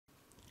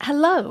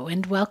Hello,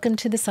 and welcome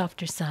to The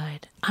Softer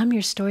Side. I'm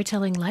your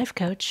storytelling life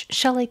coach,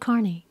 Shelley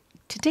Carney.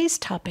 Today's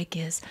topic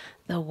is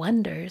the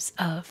wonders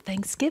of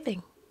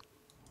Thanksgiving.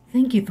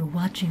 Thank you for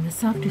watching The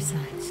Softer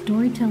Side,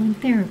 storytelling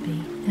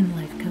therapy and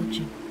life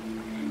coaching.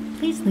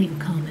 Please leave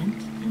a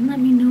comment and let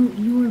me know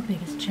your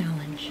biggest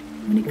challenge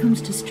when it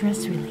comes to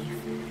stress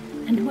relief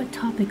and what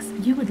topics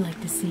you would like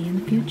to see in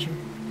the future.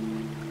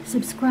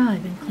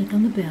 Subscribe and click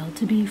on the bell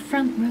to be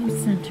front row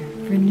center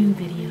for new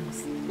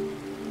videos.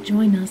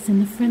 Join us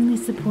in the friendly,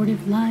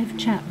 supportive live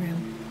chat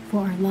room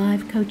for our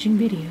live coaching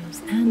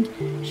videos and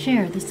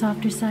share the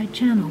Softer Side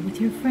channel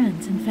with your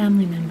friends and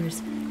family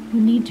members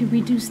who need to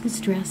reduce the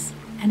stress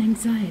and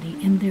anxiety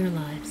in their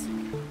lives.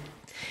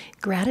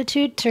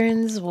 Gratitude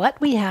turns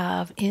what we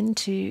have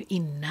into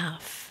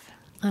enough.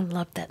 I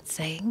love that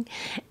saying.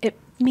 It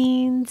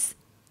means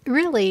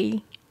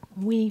really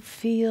we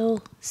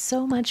feel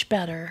so much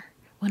better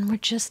when we're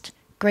just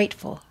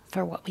grateful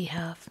for what we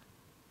have.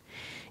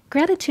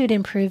 Gratitude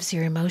improves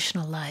your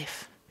emotional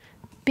life.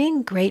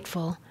 Being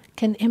grateful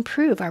can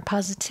improve our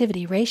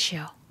positivity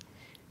ratio.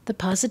 The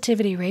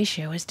positivity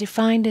ratio is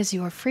defined as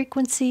your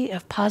frequency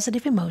of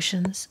positive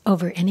emotions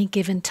over any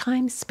given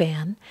time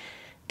span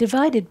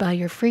divided by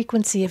your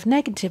frequency of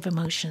negative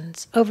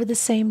emotions over the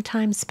same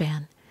time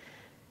span.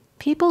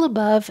 People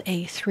above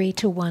a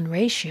 3-to-1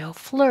 ratio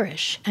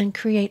flourish and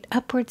create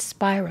upward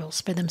spirals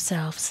for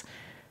themselves.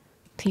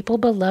 People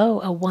below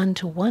a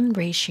 1-to-1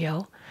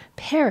 ratio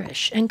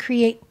perish and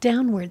create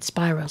downward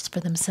spirals for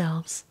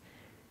themselves.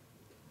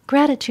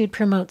 Gratitude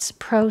promotes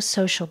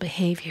pro-social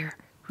behavior,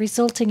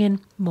 resulting in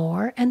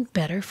more and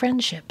better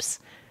friendships.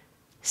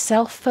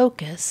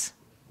 Self-focus,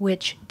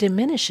 which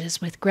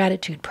diminishes with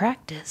gratitude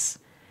practice,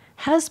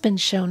 has been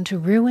shown to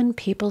ruin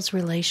people's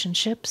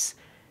relationships,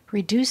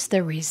 reduce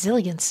their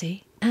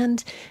resiliency,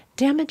 and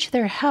damage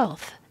their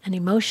health and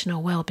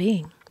emotional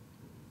well-being.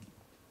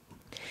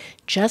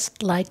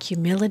 Just like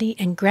humility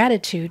and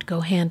gratitude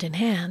go hand in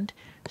hand,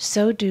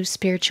 so do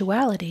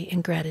spirituality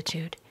and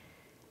gratitude.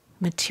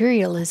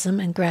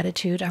 Materialism and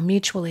gratitude are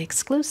mutually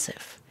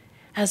exclusive.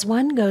 As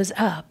one goes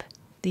up,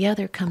 the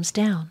other comes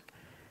down.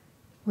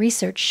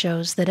 Research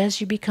shows that as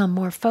you become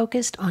more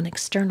focused on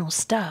external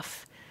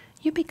stuff,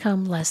 you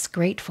become less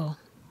grateful.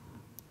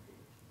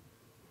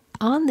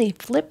 On the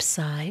flip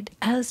side,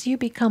 as you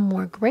become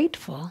more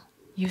grateful,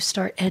 you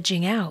start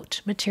edging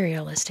out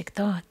materialistic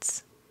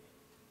thoughts.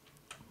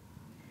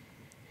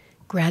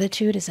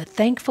 Gratitude is a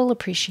thankful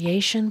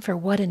appreciation for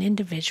what an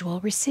individual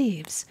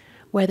receives,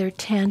 whether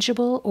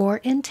tangible or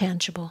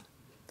intangible.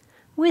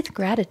 With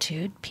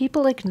gratitude,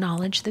 people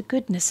acknowledge the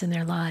goodness in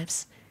their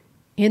lives.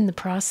 In the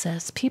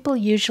process, people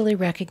usually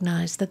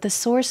recognize that the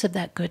source of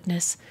that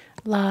goodness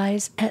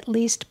lies at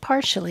least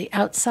partially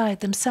outside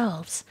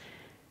themselves.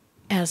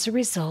 As a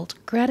result,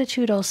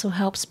 gratitude also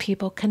helps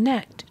people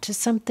connect to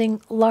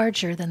something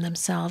larger than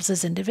themselves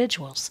as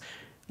individuals,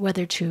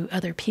 whether to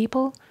other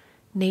people,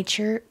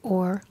 nature,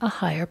 or a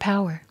higher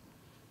power.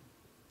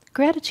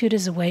 Gratitude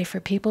is a way for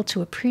people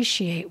to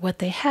appreciate what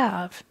they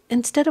have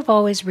instead of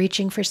always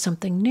reaching for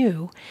something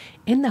new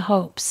in the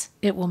hopes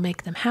it will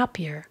make them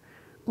happier,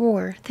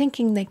 or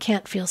thinking they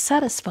can't feel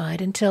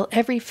satisfied until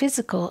every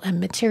physical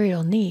and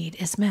material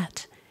need is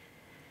met.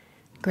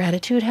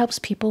 Gratitude helps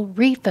people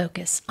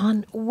refocus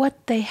on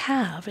what they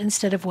have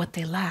instead of what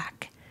they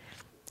lack.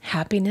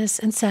 Happiness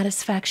and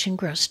satisfaction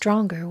grow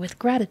stronger with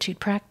gratitude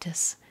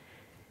practice.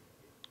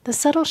 The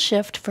subtle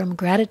shift from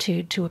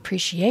gratitude to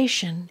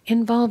appreciation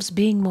involves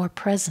being more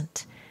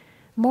present,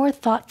 more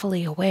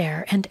thoughtfully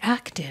aware and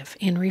active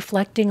in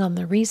reflecting on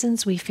the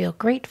reasons we feel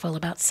grateful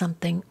about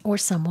something or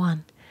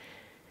someone.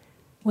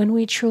 When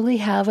we truly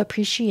have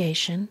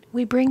appreciation,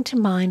 we bring to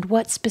mind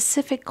what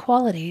specific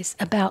qualities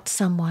about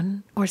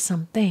someone or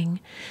something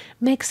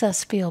makes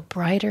us feel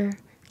brighter,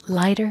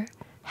 lighter,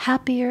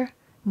 happier,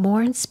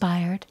 more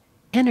inspired,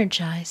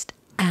 energized,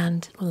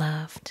 and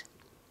loved.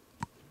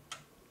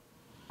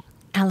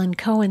 Alan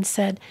Cohen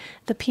said,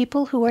 "The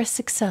people who are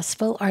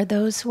successful are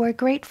those who are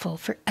grateful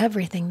for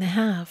everything they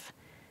have.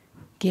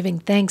 Giving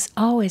thanks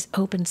always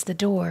opens the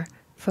door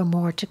for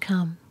more to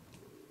come."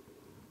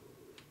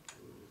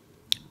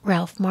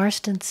 Ralph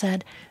Marston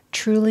said,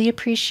 "Truly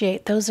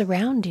appreciate those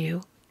around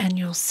you, and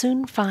you'll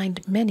soon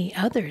find many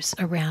others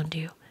around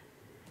you.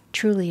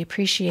 Truly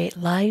appreciate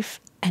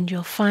life, and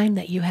you'll find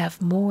that you have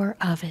more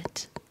of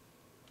it."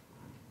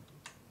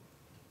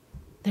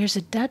 There's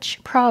a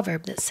Dutch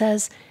proverb that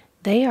says,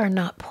 "They are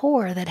not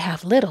poor that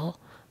have little,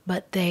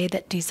 but they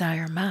that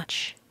desire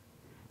much."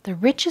 The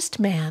richest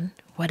man,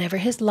 whatever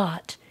his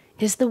lot,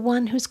 is the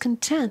one who's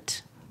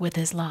content with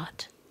his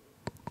lot.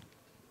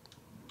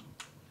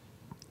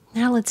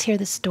 Now let's hear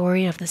the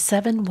story of the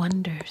 7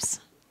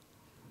 wonders.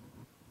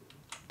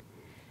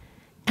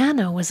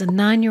 Anna was a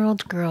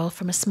 9-year-old girl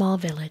from a small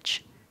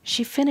village.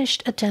 She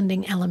finished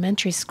attending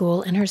elementary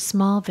school in her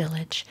small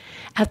village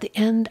at the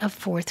end of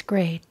 4th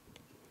grade.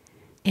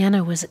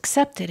 Anna was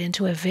accepted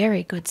into a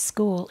very good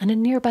school in a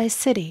nearby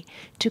city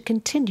to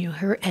continue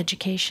her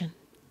education.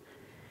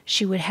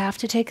 She would have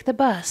to take the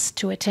bus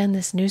to attend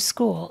this new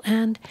school,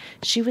 and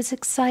she was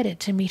excited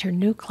to meet her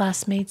new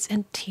classmates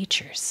and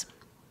teachers.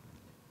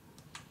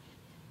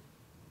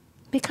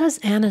 Because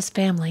Anna's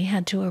family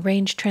had to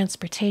arrange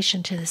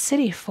transportation to the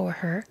city for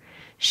her,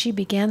 she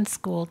began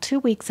school 2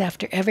 weeks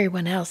after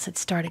everyone else had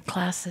started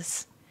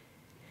classes.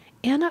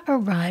 Anna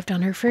arrived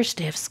on her first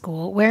day of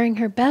school wearing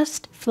her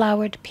best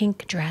flowered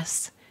pink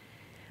dress.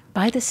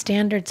 By the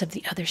standards of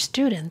the other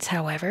students,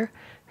 however,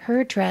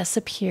 her dress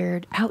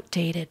appeared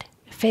outdated,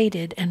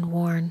 faded, and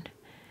worn.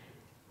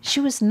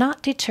 She was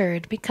not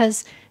deterred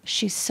because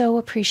she so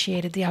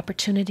appreciated the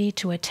opportunity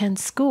to attend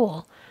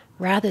school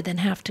rather than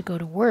have to go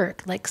to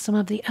work like some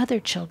of the other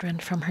children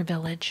from her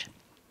village.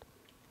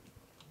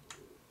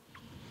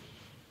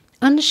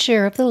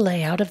 Unsure of the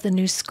layout of the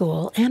new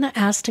school, Anna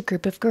asked a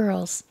group of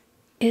girls,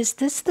 "Is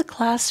this the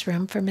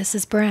classroom for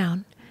Mrs.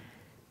 Brown?"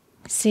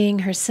 Seeing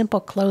her simple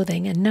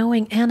clothing and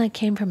knowing Anna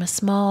came from a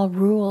small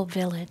rural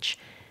village,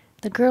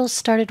 the girls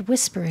started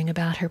whispering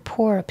about her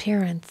poor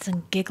appearance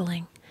and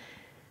giggling.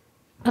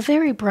 A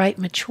very bright,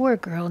 mature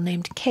girl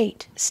named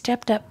Kate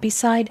stepped up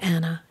beside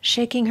Anna,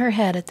 shaking her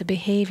head at the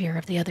behavior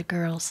of the other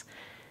girls.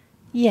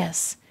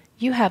 "Yes,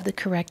 you have the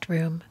correct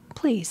room.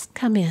 Please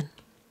come in."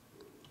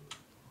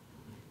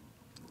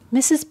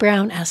 Mrs.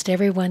 Brown asked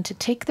everyone to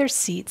take their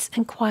seats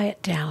and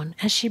quiet down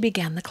as she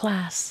began the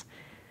class.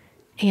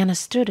 Anna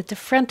stood at the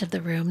front of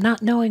the room,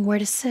 not knowing where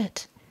to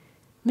sit.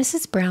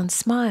 Mrs. Brown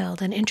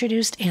smiled and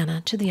introduced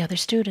Anna to the other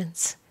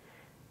students.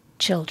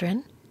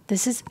 "Children,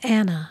 this is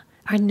Anna,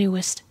 our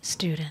newest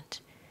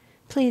student.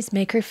 Please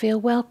make her feel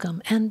welcome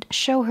and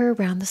show her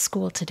around the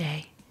school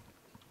today."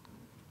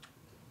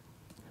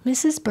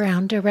 Mrs.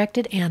 Brown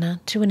directed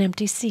Anna to an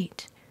empty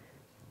seat.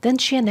 Then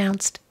she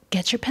announced,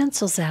 "Get your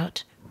pencils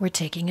out. We're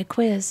taking a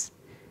quiz."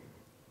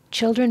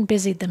 Children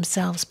busied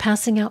themselves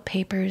passing out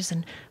papers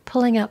and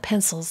pulling out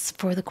pencils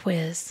for the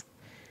quiz.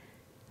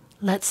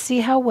 "Let's see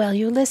how well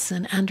you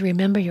listen and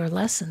remember your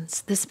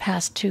lessons this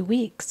past 2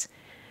 weeks.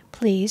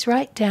 Please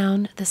write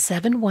down the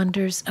 7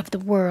 wonders of the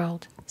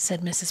world," said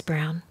Mrs.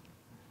 Brown.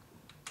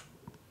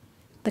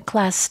 The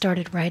class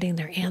started writing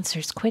their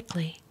answers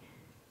quickly.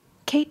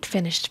 Kate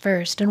finished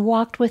first and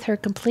walked with her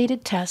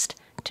completed test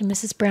to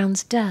Mrs.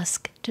 Brown's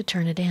desk to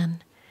turn it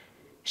in.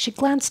 She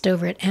glanced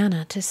over at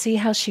Anna to see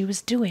how she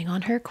was doing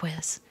on her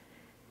quiz.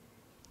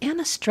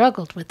 Anna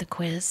struggled with the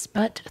quiz,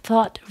 but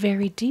thought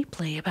very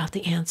deeply about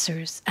the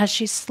answers as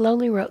she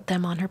slowly wrote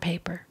them on her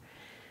paper.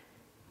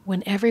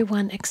 When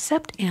everyone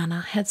except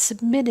Anna had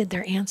submitted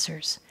their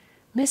answers,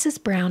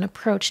 Mrs. Brown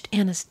approached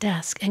Anna's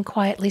desk and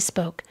quietly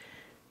spoke,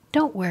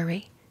 "Don't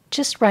worry,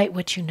 just write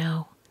what you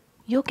know.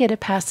 You'll get a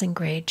passing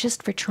grade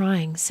just for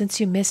trying since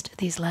you missed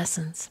these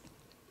lessons."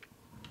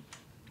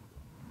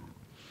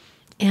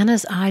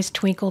 Anna's eyes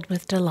twinkled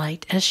with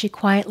delight as she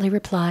quietly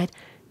replied,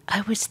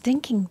 "I was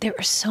thinking there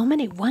are so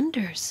many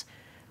wonders.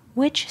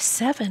 Which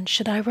 7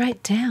 should I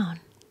write down?"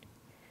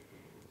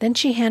 Then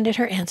she handed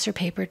her answer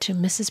paper to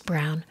Mrs.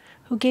 Brown,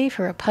 who gave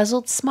her a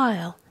puzzled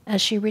smile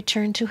as she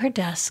returned to her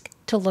desk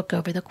to look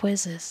over the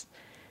quizzes.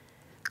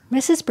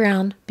 Mrs.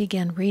 Brown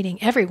began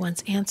reading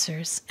everyone's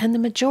answers, and the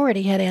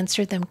majority had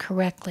answered them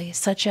correctly,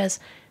 such as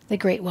the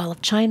Great Wall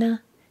of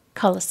China,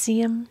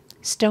 Colosseum,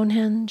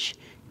 Stonehenge,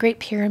 Great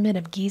Pyramid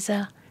of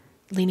Giza,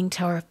 Leaning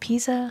Tower of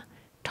Pisa,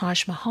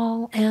 Taj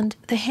Mahal, and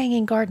the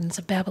Hanging Gardens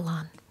of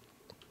Babylon.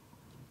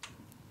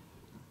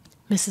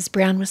 Mrs.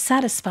 Brown was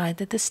satisfied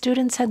that the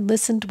students had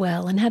listened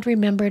well and had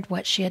remembered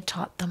what she had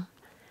taught them.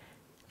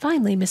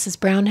 Finally, Mrs.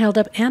 Brown held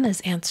up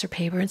Anna's answer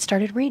paper and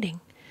started reading.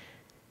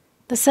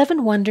 The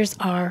 7 wonders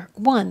are: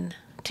 1,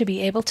 to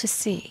be able to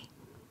see;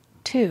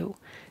 2,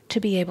 to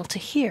be able to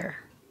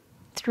hear;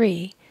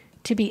 3,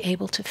 to be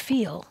able to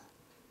feel;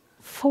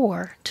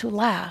 4, to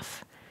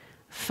laugh;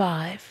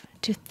 5,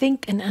 to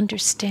think and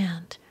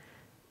understand;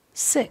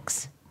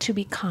 6, to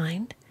be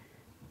kind;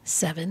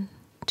 7,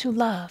 to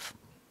love.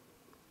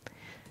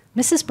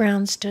 Mrs.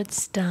 Brown stood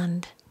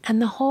stunned,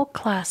 and the whole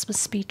class was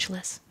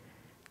speechless.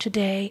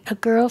 Today, a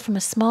girl from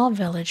a small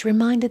village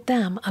reminded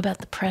them about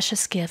the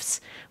precious gifts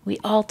we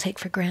all take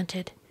for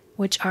granted,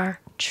 which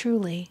are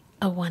truly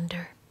a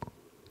wonder.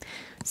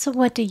 So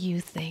what do you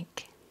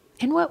think?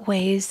 In what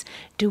ways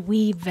do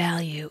we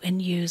value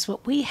and use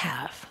what we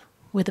have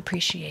with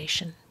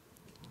appreciation?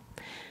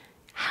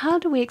 How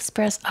do we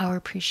express our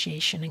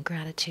appreciation and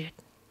gratitude?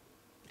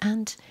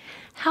 And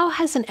how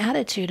has an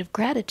attitude of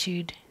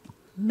gratitude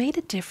made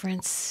a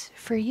difference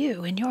for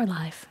you in your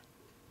life?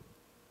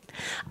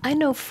 I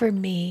know for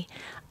me,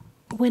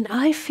 when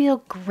I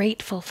feel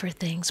grateful for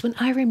things, when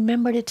I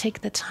remember to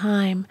take the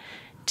time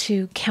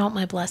to count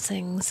my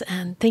blessings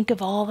and think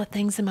of all the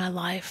things in my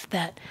life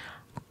that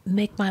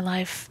make my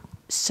life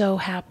so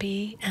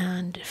happy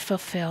and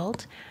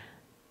fulfilled,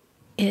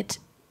 it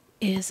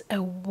is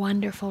a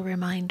wonderful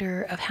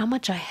reminder of how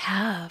much I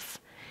have,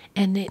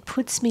 and it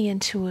puts me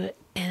into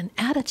an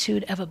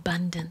attitude of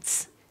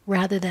abundance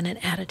rather than an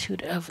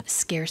attitude of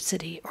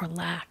scarcity or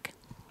lack.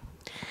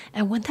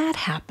 And when that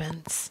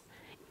happens,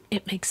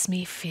 it makes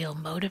me feel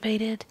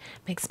motivated,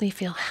 makes me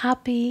feel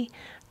happy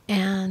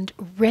and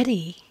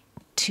ready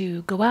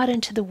to go out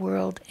into the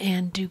world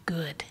and do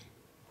good.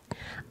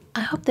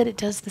 I hope that it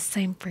does the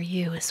same for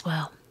you as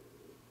well.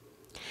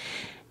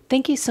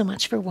 Thank you so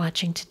much for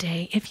watching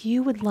today. If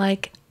you would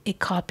like a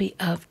copy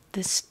of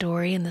this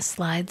story and the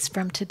slides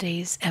from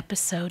today's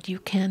episode, you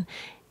can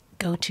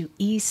go to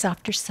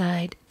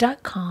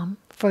esofterside.com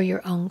for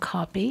your own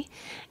copy,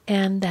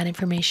 and that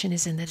information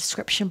is in the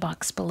description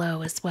box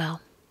below as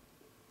well.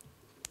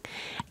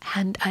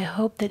 And I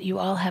hope that you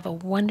all have a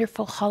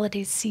wonderful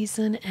holiday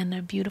season and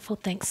a beautiful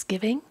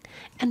Thanksgiving,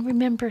 and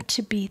remember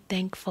to be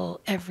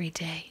thankful every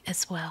day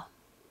as well.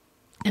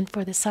 And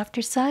for the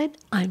softer side,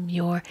 I'm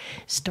your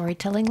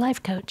storytelling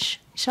life coach,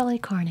 Shelley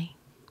Carney.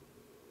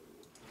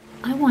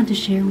 I want to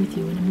share with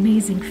you an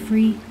amazing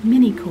free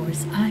mini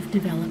course I've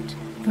developed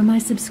for my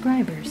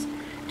subscribers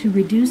to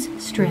reduce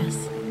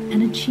stress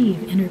and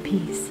achieve inner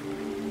peace.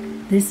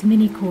 This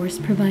mini course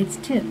provides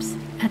tips,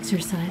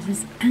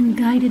 exercises, and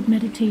guided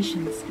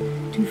meditations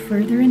to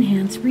further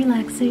enhance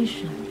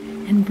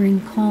relaxation and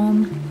bring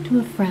calm to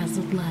a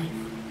frazzled life.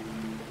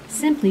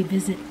 Simply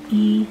visit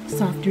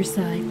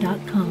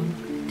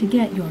esofterside.com to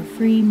get your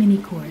free mini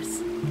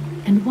course.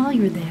 And while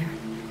you're there,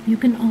 you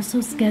can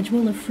also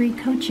schedule a free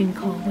coaching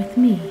call with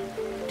me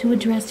to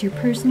address your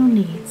personal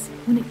needs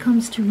when it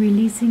comes to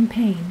releasing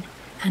pain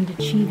and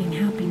achieving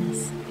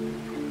happiness.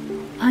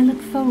 I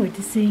look forward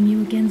to seeing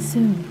you again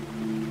soon.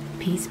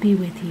 Peace be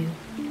with you.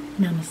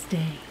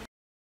 Namaste.